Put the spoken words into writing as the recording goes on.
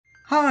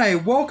Hi,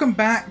 welcome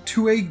back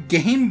to a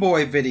Game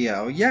Boy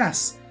video.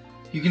 Yes,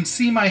 you can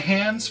see my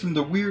hands from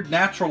the weird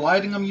natural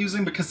lighting I'm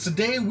using because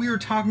today we are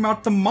talking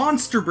about the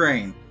Monster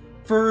Brain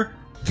for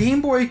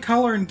Game Boy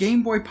Color and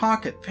Game Boy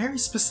Pocket. Very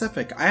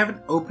specific. I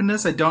haven't opened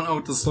this. I don't know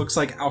what this looks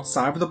like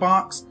outside of the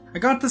box. I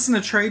got this in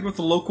a trade with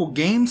a local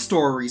game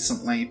store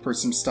recently for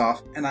some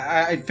stuff, and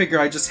I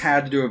figured I just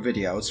had to do a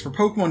video. It's for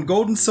Pokemon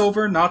Gold and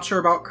Silver, not sure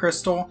about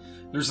Crystal.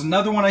 There's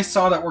another one I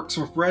saw that works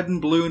with red and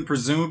blue and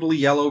presumably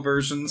yellow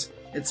versions.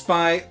 It's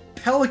by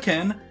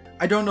Pelican.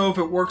 I don't know if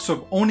it works with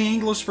only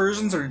English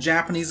versions or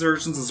Japanese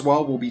versions as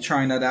well. We'll be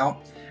trying that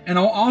out. And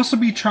I'll also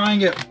be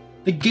trying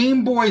the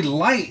Game Boy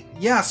Light,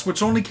 yes,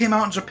 which only came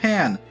out in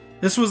Japan.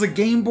 This was a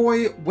Game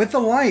Boy with a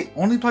light.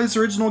 Only plays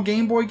original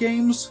Game Boy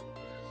games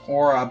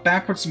or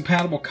backwards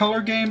compatible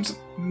color games.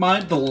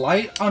 The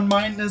light on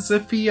mine is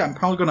iffy. I'm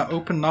probably going to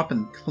open it up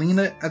and clean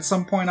it at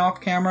some point off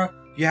camera.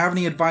 If you have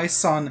any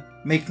advice on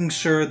making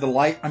sure the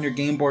light on your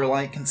Game Boy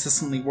Light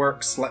consistently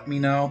works, let me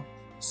know.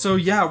 So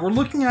yeah, we're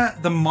looking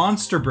at the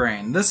Monster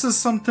Brain. This is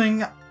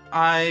something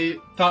I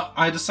thought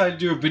I decided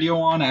to do a video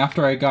on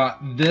after I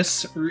got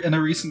this in a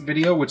recent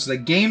video, which is a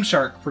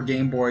GameShark for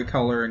Game Boy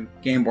Color and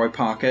Game Boy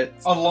Pocket.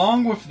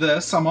 Along with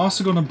this, I'm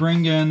also going to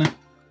bring in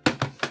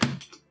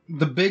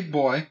the big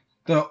boy,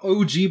 the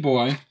OG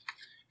boy,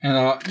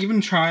 and even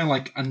try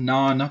like a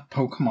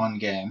non-Pokemon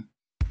game.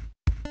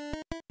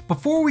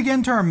 Before we get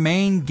into our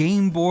main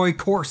Game Boy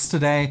course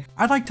today,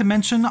 I'd like to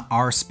mention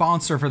our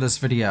sponsor for this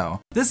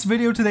video. This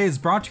video today is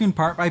brought to you in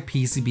part by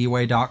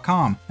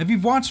PCBWay.com. If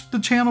you've watched the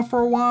channel for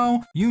a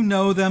while, you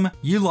know them,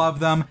 you love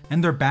them,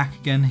 and they're back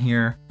again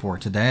here for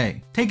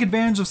today. Take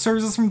advantage of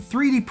services from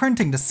 3D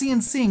printing to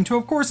CNCing to,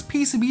 of course,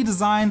 PCB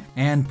design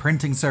and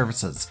printing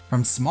services.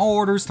 From small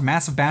orders to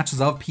massive batches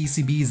of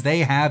PCBs, they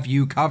have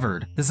you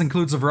covered. This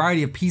includes a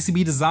variety of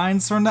PCB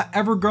designs from the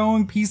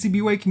ever-growing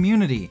PCBWay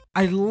community.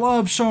 I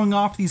love showing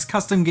off these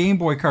custom Game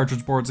Boy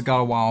cartridge boards I got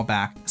a while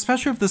back,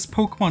 especially with this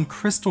Pokemon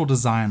Crystal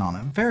design on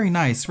it. Very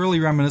nice, really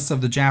reminiscent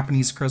of the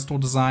Japanese Crystal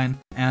design,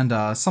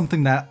 and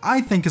something that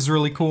I think is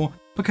really cool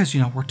because,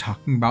 you know, we're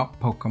talking about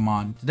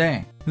Pokemon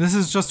today. This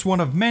is just one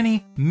of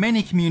many,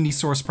 many community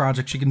source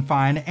projects you can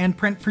find and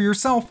print for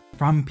yourself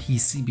from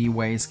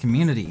PCBWay's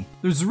community.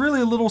 There's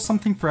really a little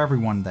something for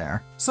everyone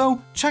there.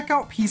 So check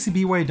out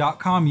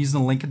PCBWay.com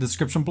using the link in the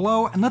description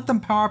below and let them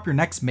power up your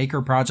next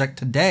maker project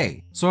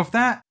today. So with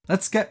that,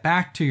 let's get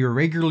back to your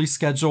regularly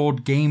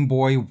scheduled Game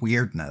Boy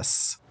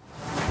weirdness.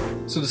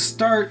 So to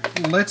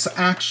start, let's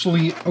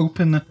actually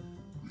open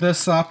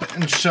this up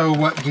and show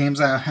what games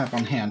I have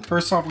on hand.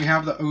 First off, we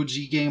have the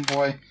OG Game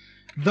Boy,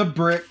 the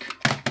brick,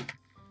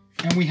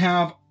 and we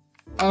have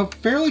a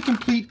fairly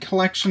complete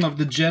collection of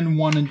the Gen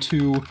 1 and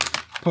 2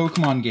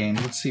 Pokemon games.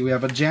 Let's see, we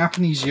have a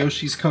Japanese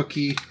Yoshi's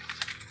Cookie,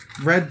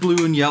 red,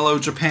 blue, and yellow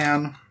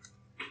Japan,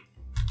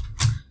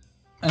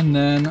 and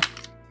then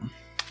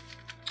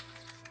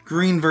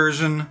green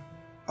version,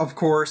 of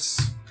course.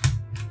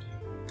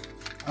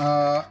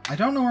 I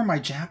don't know where my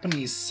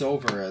Japanese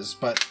silver is,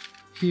 but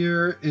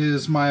here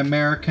is my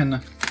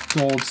American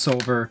gold,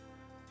 silver,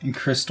 and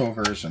crystal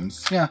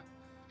versions. Yeah,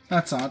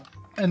 that's odd.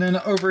 And then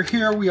over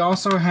here we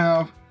also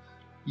have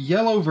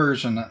yellow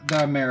version,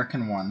 the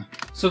American one.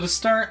 So to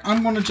start,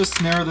 I'm going to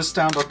just narrow this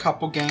down to a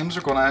couple games.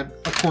 We're going to,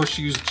 of course,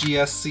 use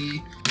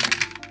GSC,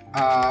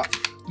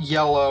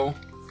 yellow,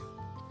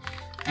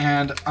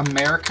 and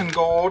American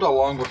gold,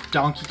 along with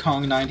Donkey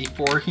Kong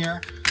 94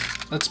 here.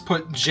 Let's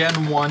put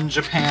Gen 1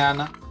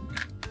 Japan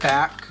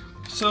back.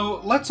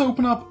 So let's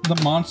open up the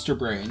Monster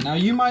Brain. Now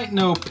you might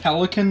know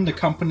Pelican, the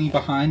company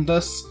behind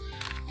this,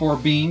 for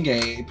being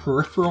a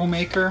peripheral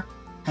maker.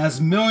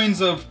 Has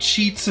millions of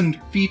cheats and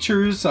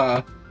features,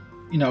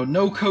 you know,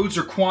 no codes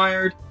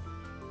required.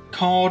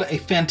 Called a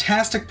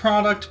fantastic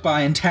product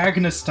by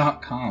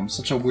antagonist.com,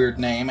 such a weird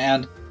name,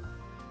 and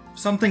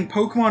something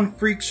Pokemon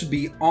freaks should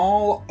be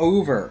all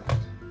over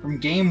from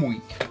Game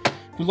Week.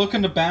 If we look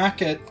in the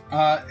back at,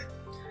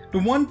 the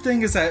one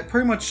thing is that it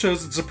pretty much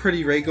shows it's a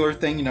pretty regular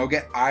thing, you know,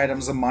 get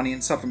items and money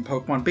and stuff in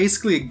Pokemon.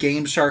 Basically a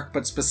GameShark,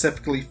 but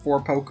specifically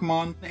for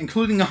Pokemon,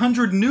 including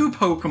 100 new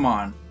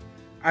Pokemon.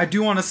 I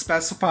do want to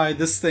specify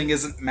this thing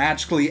isn't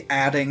magically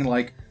adding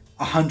like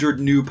 100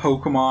 new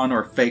Pokemon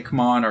or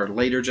Fakemon or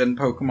later gen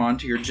Pokemon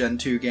to your Gen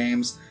 2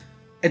 games.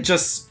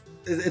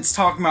 It's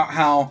talking about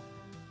how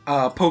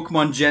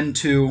Pokemon Gen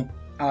 2,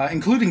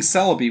 including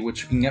Celebi,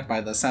 which you can get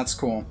by this, that's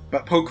cool.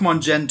 But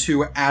Pokemon Gen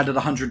 2 added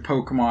 100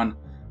 Pokemon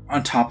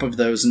on top of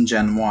those in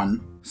Gen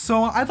 1.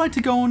 So I'd like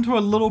to go into a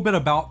little bit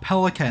about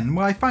Pelican.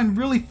 What I find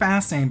really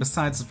fascinating,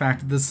 besides the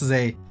fact that this is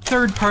a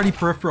third-party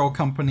peripheral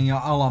company a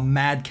la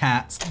Mad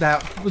Catz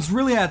that was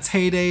really at its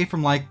heyday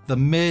from like the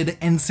mid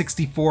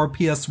N64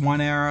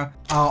 PS1 era,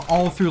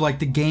 all through like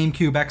the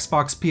GameCube,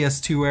 Xbox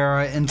PS2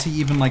 era, into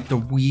even like the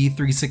Wii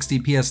 360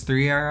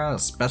 PS3 era,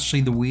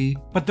 especially the Wii.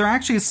 But they're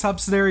actually a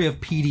subsidiary of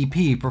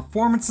PDP,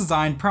 Performance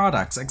Design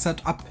Products,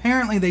 except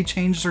apparently they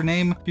changed their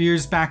name a few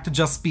years back to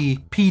just be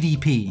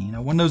PDP. You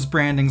know, one of those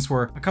brandings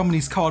where a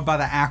company's called by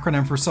the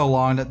acronym for so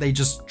long that they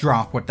just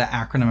drop what the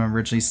acronym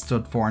originally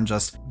stood for and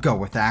just go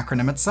with the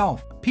acronym itself.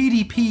 itself.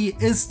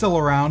 PDP is still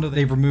around.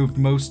 They've removed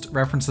most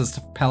references to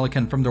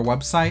Pelican from their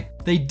website.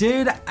 They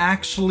did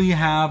actually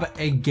have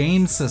a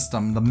game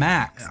system, the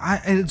Max.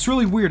 It's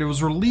really weird. It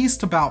was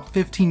released about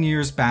 15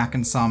 years back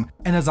and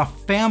as a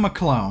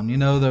Famiclone, you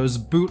know, those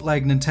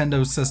bootleg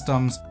Nintendo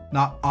systems,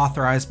 not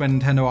authorized by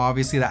Nintendo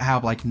obviously, that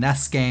have like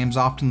NES games.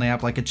 Often they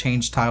have like a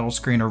changed title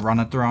screen or run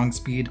at the wrong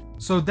speed.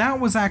 So that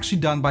was actually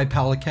done by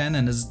Pelican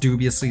and is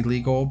dubiously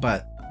legal,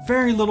 but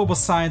very little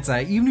besides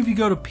that. Even if you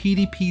go to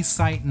PDP's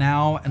site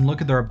now and look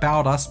at their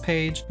About Us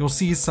page, you'll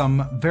see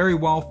some very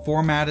well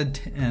formatted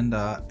and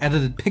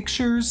edited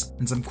pictures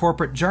and some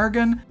corporate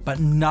jargon,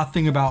 but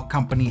nothing about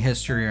company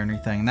history or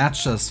anything.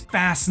 That's just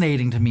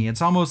fascinating to me.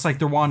 It's almost like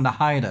they're wanting to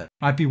hide it.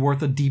 Might be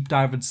worth a deep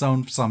dive its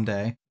own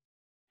someday.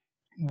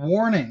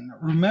 Warning,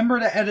 remember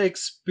to edit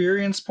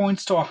experience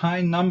points to a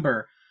high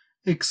number.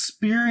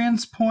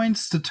 Experience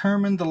points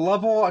determine the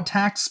level,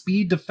 attack,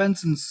 speed,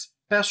 defense, and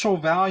special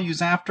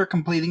values after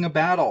completing a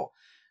battle.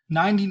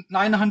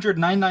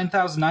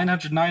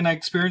 999,909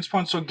 experience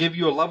points will give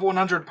you a level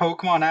 100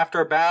 Pokemon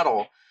after a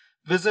battle.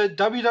 Visit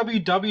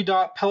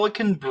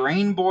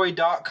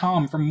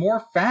www.pelicanbrainboy.com for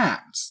more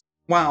facts.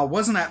 Wow,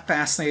 wasn't that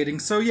fascinating?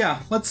 So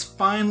yeah, let's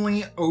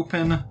finally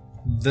open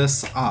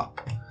this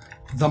up.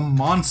 The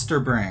Monster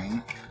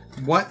Brain.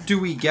 What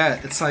do we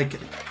get? It's like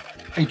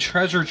a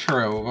treasure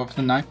trove of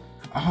the night.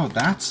 Oh,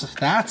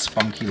 that's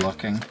funky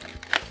looking.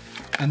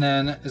 And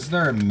then, is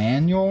there a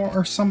manual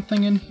or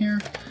something in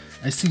here?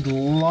 I see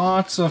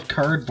lots of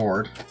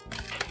cardboard.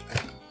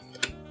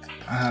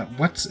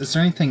 Is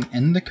there anything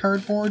in the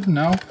cardboard?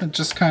 No, it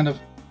just kind of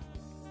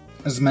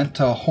is meant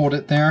to hold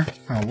it there.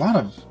 A lot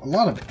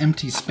of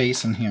empty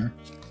space in here.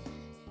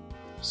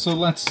 So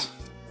let's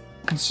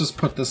just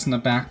put this in the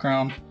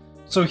background.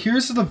 So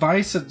here's the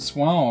device as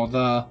well,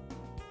 the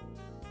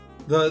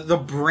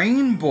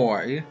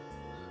BrainBoy.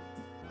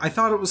 I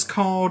thought it was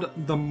called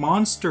the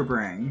Monster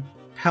Brain.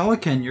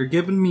 Pelican, you're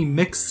giving me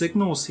mixed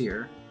signals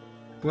here.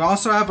 We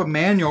also have a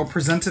manual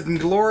presented in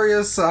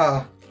glorious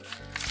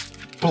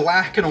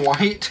black and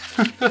white.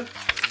 I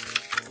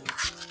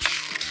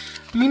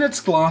mean, it's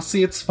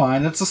glossy, it's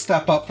fine. It's a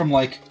step up from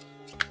like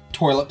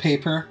toilet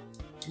paper.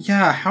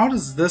 Yeah, how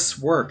does this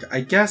work? I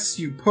guess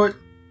you put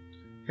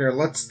here.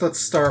 Let's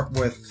start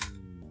with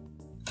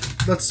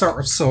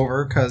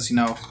silver, because you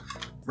know,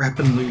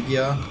 reppin'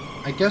 Lugia.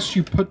 I guess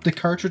you put the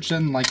cartridge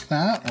in like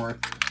that, or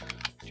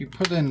you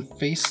put it in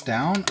face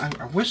down.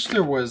 I wish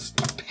there was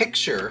a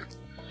picture.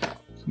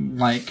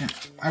 Like,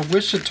 I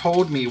wish it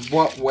told me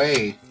what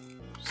way.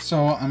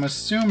 So I'm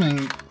assuming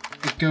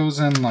it goes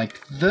in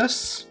like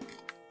this.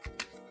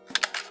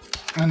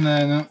 And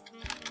then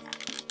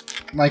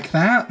like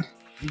that.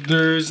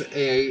 There's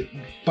a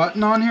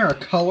button on here, a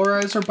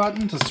colorizer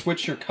button to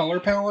switch your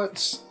color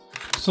palettes.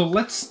 So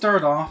let's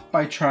start off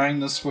by trying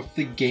this with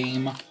the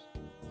Game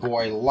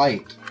Boy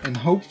Light. And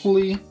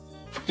hopefully,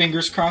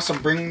 fingers crossed,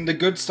 I'm bringing the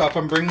good stuff.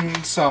 I'm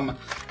bringing some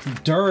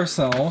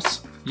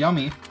Duracells.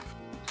 Yummy.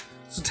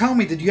 So tell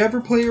me, did you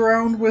ever play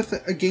around with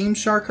a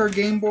GameShark or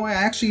Game Boy? I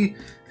actually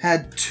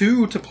had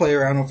two to play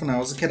around with when I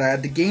was a kid. I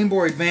had the Game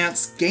Boy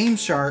Advance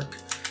GameShark,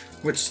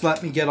 which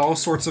let me get all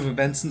sorts of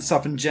events and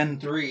stuff in Gen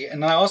 3.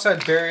 And I also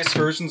had various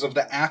versions of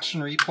the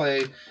Action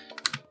Replay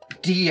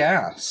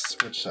DS,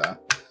 which,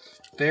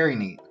 very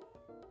neat.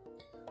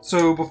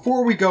 So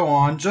before we go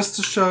on, just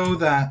to show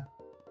that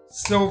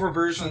silver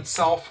version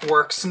itself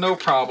works no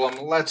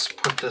problem, let's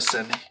put this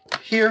in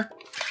here.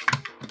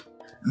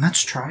 And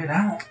let's try it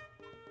out.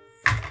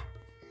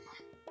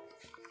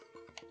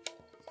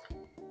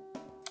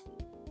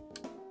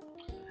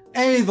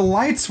 Hey, the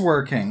light's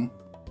working.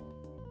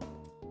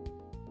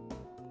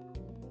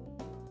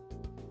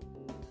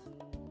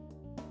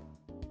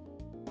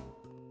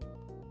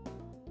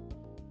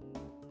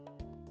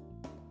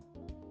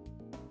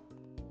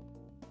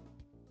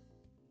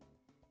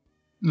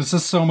 This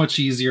is so much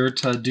easier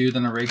to do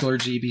than a regular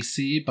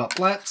GBC, but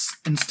let's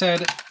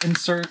instead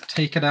insert,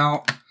 take it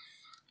out,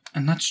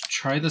 and let's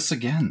try this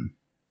again.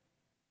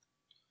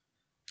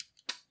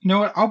 You know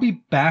what? I'll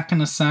be back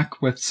in a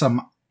sec with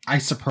some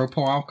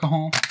isopropyl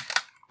alcohol.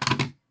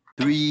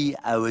 3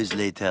 hours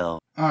later.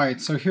 Alright,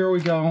 so here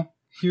we go.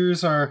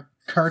 Here's our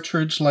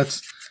cartridge.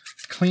 Let's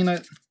clean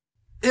it.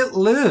 It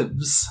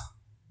lives!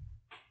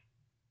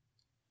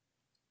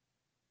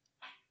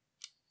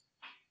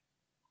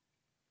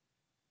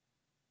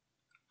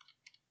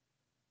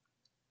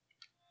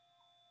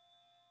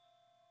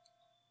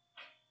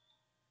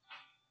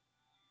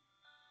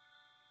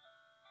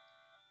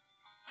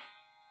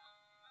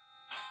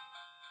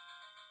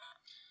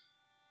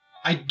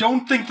 I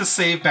don't think the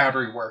save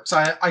battery works.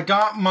 I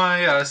got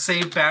my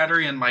save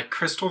battery and my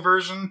crystal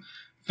version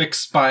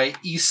fixed by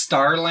East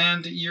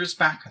Starland years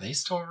back. Are they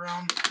still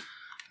around?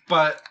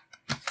 But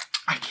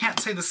I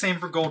can't say the same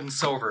for gold and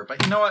silver.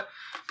 But you know what?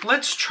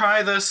 Let's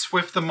try this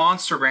with the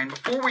Monster Brain.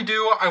 Before we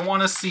do, I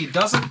want to see,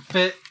 does it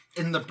fit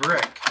in the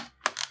brick?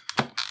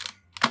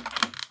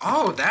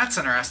 Oh, that's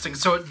interesting.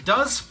 So it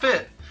does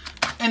fit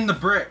in the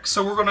brick.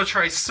 So we're going to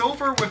try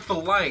silver with the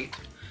light.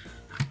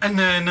 And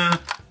then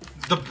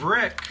the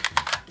brick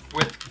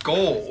with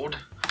gold.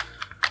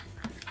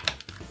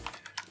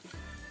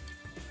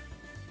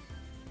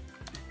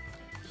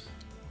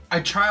 I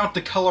try out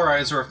the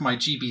colorizer of my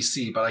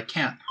GBC, but I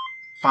can't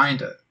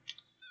find it.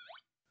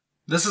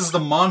 This is the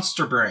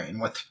Monster Brain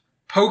with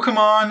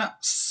Pokemon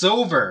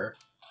Silver.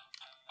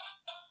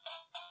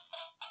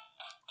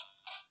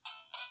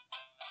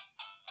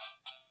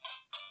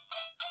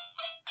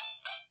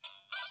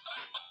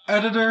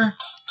 Editor,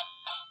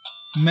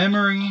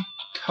 memory,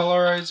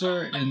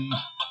 colorizer, and...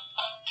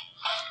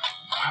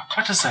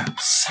 What does that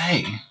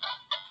say?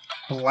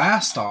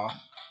 Blast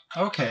off.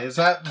 Okay, does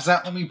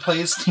that let me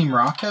play as Team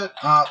Rocket?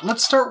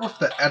 Let's start with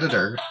the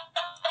editor.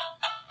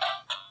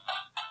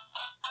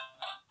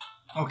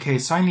 Okay,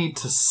 so I need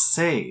to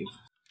save.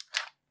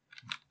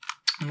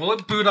 Will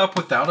it boot up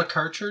without a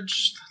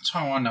cartridge? That's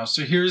what I want to know.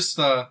 So here's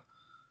the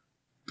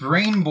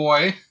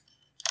BrainBoy,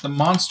 the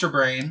Monster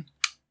Brain.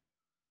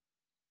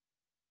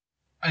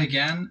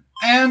 Again,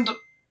 and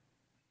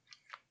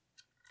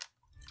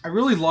I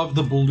really love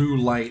the blue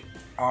light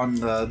on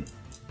the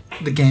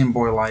Game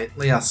Boy light.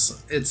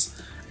 Yes,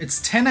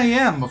 it's 10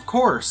 a.m. of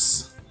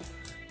course.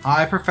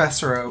 Hi,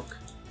 Professor Oak.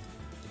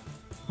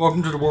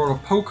 Welcome to the world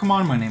of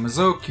Pokemon. My name is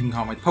Oak. You can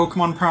call me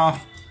Pokemon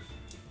Prof.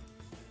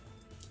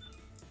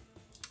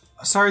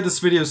 Sorry this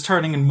video is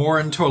turning more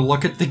into a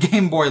look at the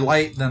Game Boy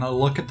Light than a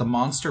look at the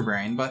Monster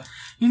Brain, but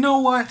you know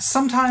what?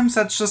 Sometimes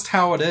that's just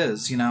how it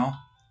is, you know?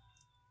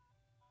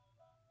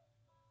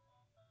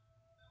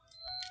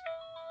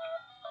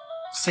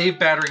 Save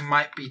battery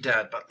might be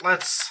dead, but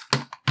let's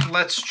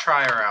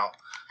try her out.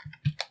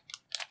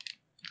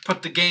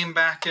 Put the game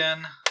back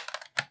in.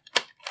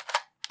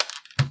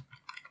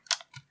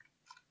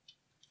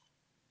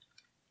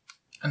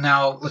 And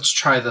now let's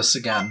try this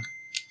again.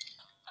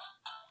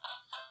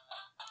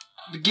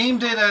 The game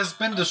data has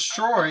been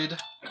destroyed.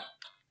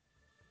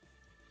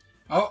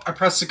 Oh, I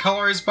pressed the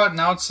colorize button,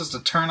 now it says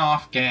to turn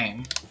off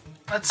game.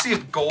 Let's see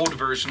if gold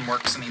version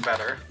works any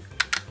better.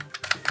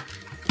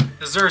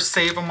 Is there a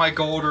save on my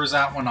gold, or is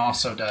that one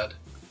also dead?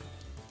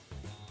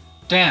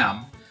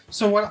 Damn.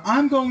 So what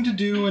I'm going to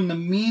do in the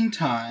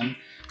meantime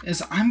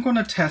is I'm going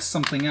to test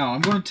something out.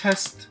 I'm going to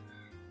test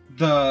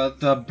the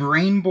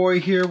BrainBoy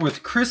here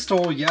with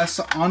Crystal, yes,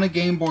 on a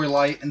Game Boy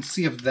Light, and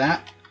see if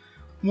that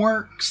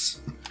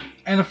works.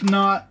 And if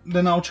not,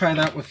 then I'll try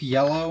that with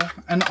yellow,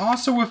 and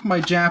also with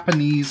my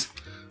Japanese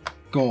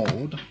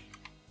gold.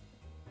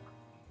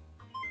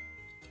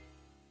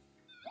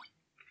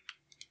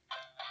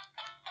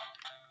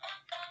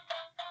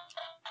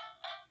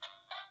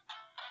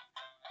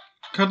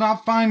 Could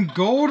not find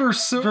gold or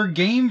silver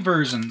game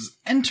versions.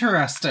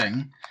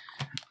 Interesting.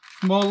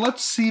 Well,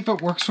 let's see if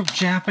it works with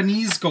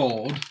Japanese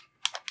gold.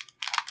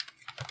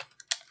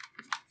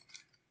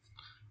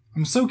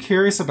 I'm so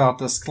curious about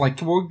this.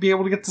 Like, will we be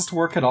able to get this to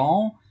work at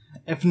all?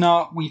 If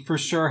not, we for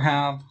sure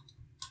have...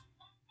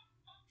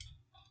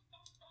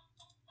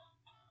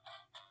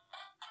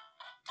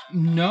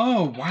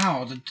 No,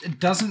 wow. It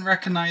doesn't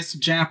recognize the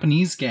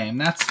Japanese game.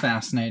 That's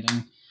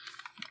fascinating.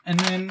 And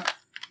then...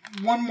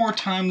 one more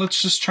time,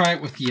 let's just try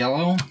it with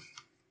yellow.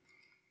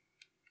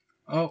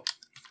 Oh.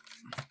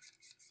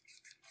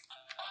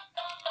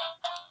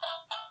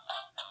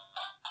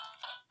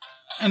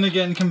 And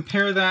again,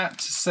 compare that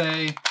to,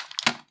 say,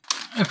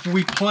 if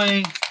we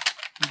play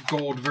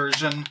gold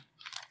version.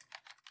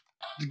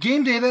 The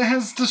game data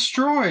has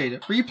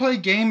destroyed.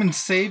 Replay game and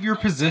save your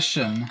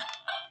position.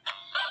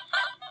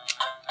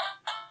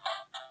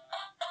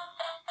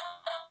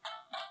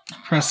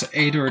 Press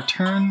A to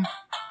return.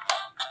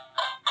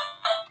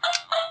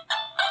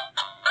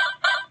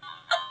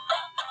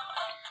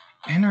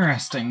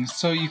 Interesting.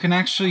 So you can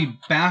actually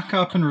back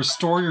up and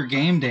restore your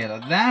game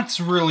data. That's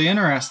really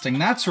interesting.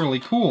 That's really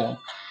cool.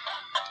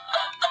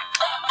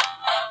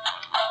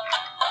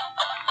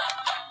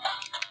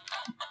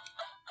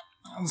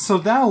 So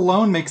that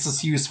alone makes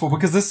this useful,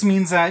 because this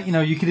means that, you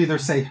know, you could either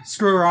say,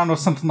 screw around with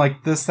something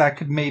like this that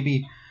could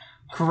maybe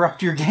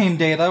corrupt your game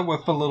data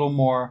with a little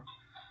more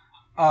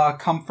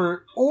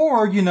comfort,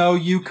 or, you know,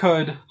 you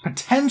could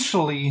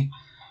potentially...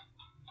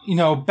 you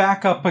know,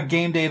 back up a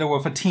game data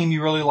with a team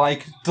you really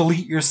like,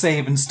 delete your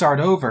save and start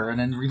over, and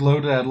then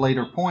reload it at a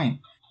later point.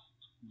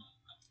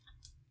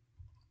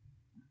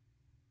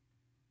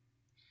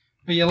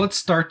 But yeah, let's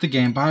start the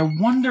game. But I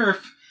wonder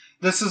if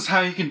this is how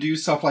you can do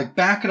stuff like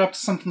back it up to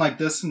something like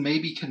this and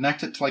maybe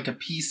connect it to like a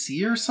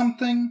PC or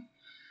something?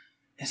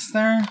 Is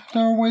there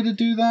a way to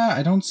do that?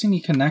 I don't see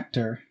any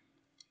connector.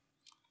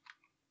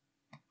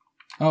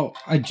 Oh,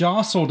 I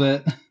jostled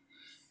it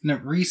and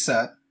it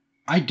reset.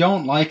 I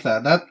don't like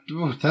that.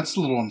 That's a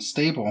little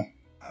unstable.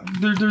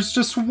 There's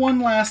just one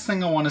last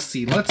thing I want to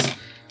see.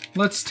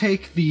 Let's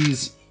take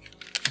these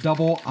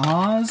double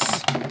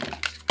Ahs,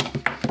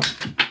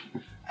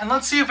 and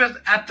let's see if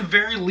at the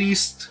very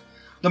least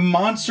the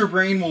Monster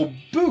Brain will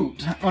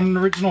boot on an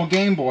original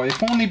Game Boy.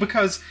 If only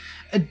because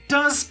it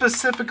does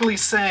specifically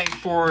say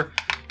for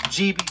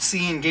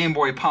GBC and Game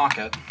Boy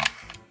Pocket.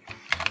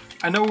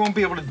 I know we won't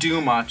be able to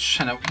do much,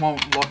 and it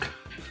won't look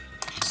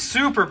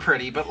super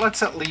pretty, but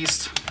let's at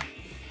least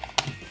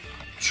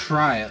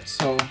try it.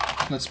 So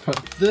let's put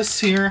this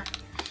here.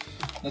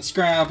 Let's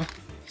grab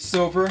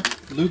silver,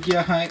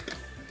 Lugia hype.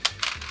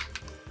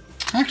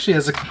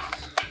 Actually,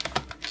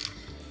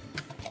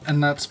 and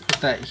let's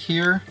put that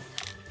here.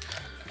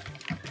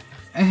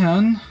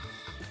 And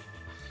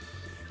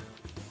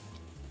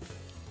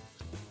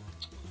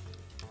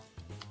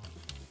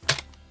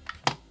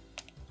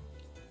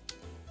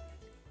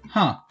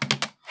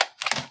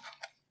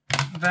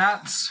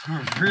that's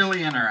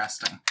really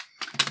interesting.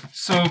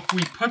 So if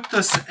we put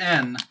this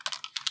in,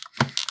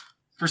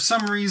 for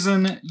some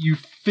reason you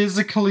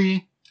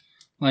physically,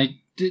 like,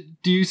 do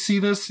you see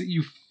this?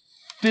 You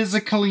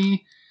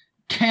physically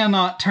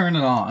cannot turn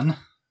it on.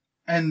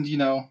 And, you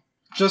know,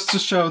 just to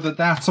show that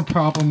that's a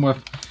problem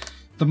with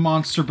the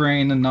Monster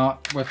Brain and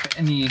not with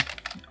any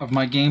of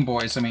my Game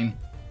Boys, I mean.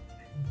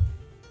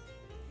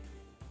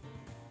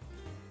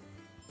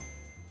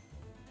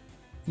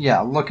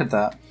 Yeah, look at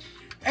that.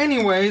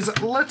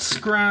 Anyways, let's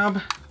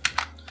grab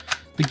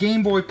the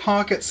Game Boy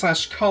Pocket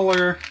 /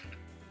 Color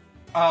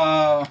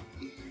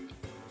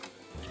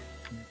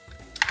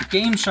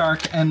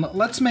GameShark, and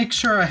let's make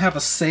sure I have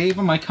a save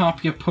on my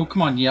copy of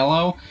Pokemon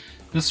Yellow.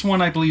 This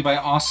one, I believe I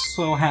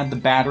also had the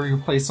battery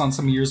replaced on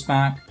some years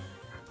back.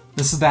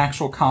 This is the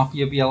actual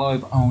copy of Yellow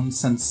I've owned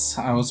since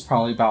I was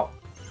probably about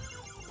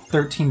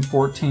 13,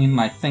 14.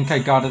 I think I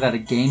got it at a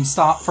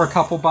GameStop for a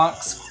couple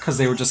bucks because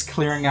they were just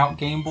clearing out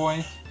Game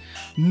Boy.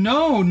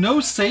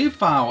 No save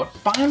file. It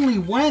finally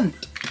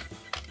went.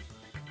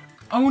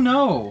 Oh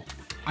no.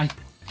 I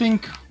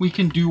think we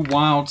can do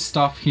wild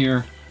stuff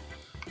here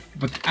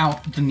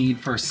without the need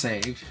for a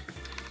save.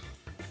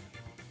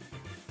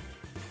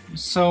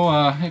 So,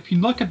 if you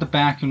look at the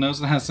back, you'll notice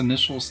it has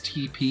initials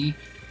TP.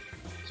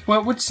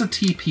 Well, what's the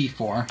TP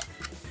for?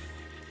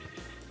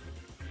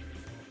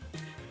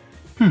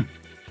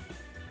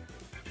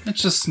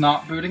 It's just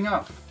not booting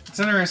up. It's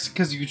interesting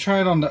because if you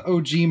try it on the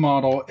OG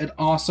model, it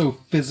also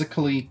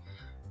physically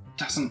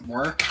doesn't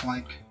work.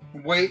 Like,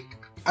 wait,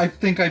 I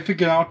think I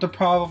figured out what the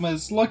problem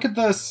is. Look at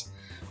this!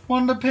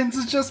 One of the pins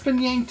has just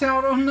been yanked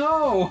out. Oh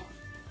no!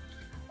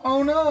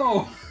 Oh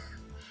no!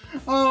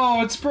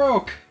 Oh, it's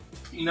broke!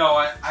 You know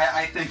what,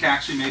 I think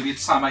actually maybe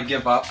it's time I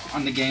give up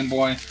on the Game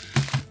Boy.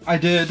 I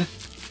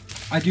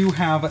do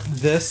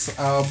have this.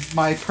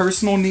 My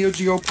personal Neo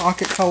Geo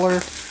Pocket Color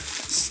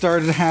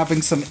started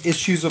having some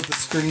issues with the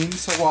screen,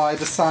 so while I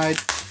decide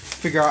to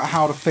figure out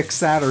how to fix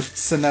that or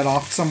send that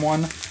off to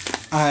someone,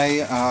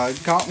 I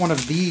got one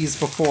of these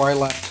before I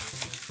left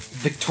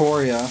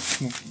Victoria,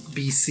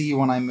 BC,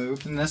 when I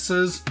moved, and this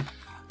is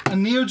a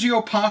Neo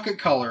Geo Pocket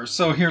Color.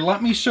 So here,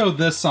 let me show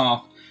this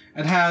off.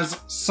 It has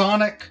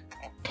Sonic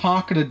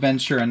Pocket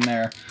Adventure in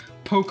there.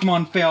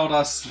 Pokemon failed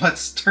us,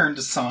 let's turn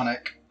to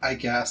Sonic, I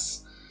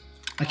guess.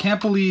 I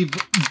can't believe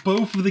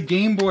both of the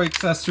Game Boy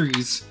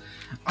accessories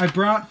I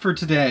brought for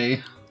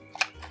today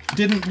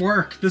didn't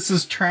work. This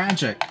is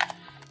tragic.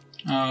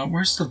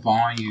 Where's the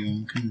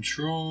volume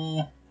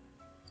control?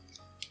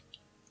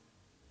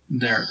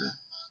 There it is.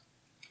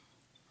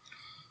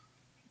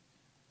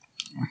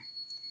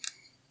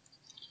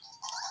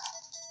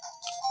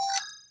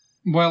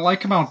 What I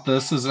like about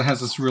this is it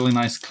has this really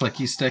nice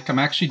clicky stick. I'm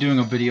actually doing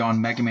a video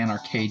on Mega Man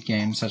arcade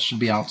games that should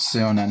be out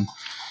soon, and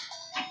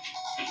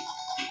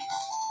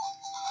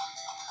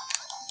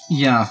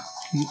yeah,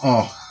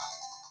 oh,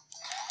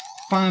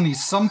 finally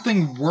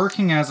something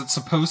working as it's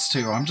supposed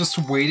to. I'm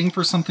just waiting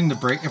for something to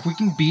break. If we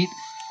can beat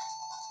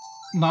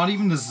not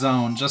even the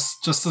zone,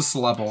 just this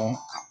level,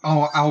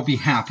 I'll be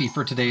happy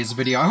for today's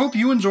video. I hope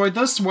you enjoyed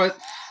this.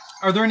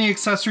 Are there any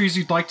accessories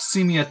you'd like to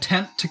see me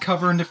attempt to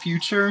cover in the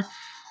future?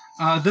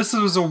 This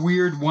was a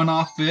weird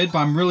one-off vid, but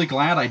I'm really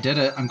glad I did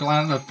it. I'm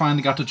glad I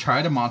finally got to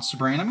try the Monster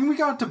Brain. I mean, we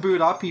got to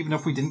boot up even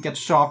if we didn't get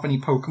to show off any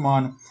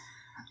Pokemon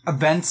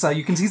events.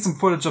 You can see some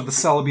footage of the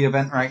Celebi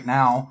event right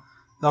now.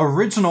 The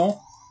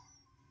original,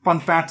 fun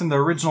fact, in the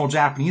original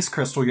Japanese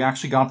Crystal, you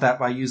actually got that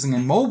by using a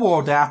mobile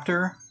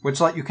adapter, which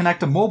let you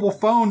connect a mobile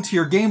phone to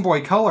your Game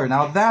Boy Color.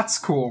 Now that's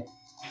cool.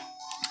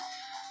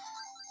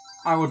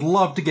 I would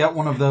love to get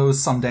one of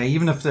those someday,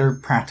 even if they're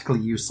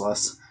practically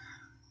useless.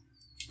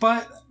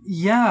 But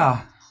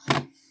yeah,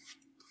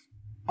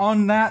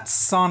 on that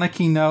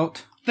Sonic-y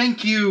note,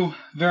 thank you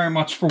very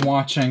much for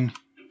watching.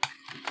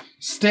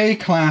 Stay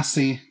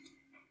classy,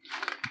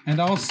 and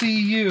I'll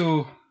see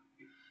you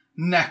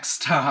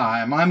next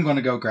time. I'm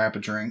gonna go grab a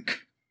drink.